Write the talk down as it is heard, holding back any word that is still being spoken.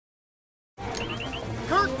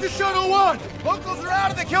to Shuttle 1! Locals are out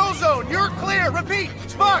of the kill zone! You're clear! Repeat!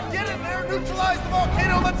 Spock, get in there! Neutralize the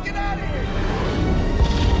volcano! Let's get out of here!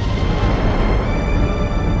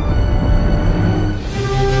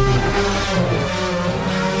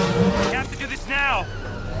 We have to do this now!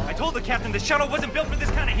 I told the captain the shuttle wasn't built for this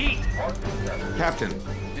kind of heat! Captain,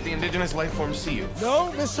 did the indigenous life forms see you?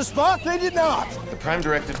 No, Mr. Spock, they did not! The Prime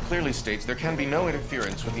Directive clearly states there can be no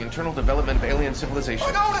interference with the internal development of alien civilization.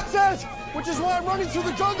 I know what it says! Which is why I'm running through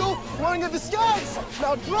the jungle, running in the skies!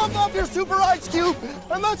 Now drop off your super ice cube,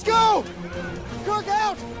 and let's go! Kirk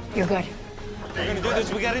out! You're good. We're gonna do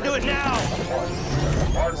this, we gotta do it now!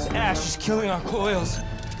 This ash is killing our coils.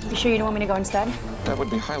 You sure you don't want me to go instead? That would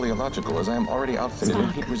be highly illogical, as I am already outfitted in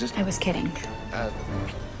Spock, heat resistant. I was kidding.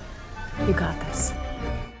 You got this.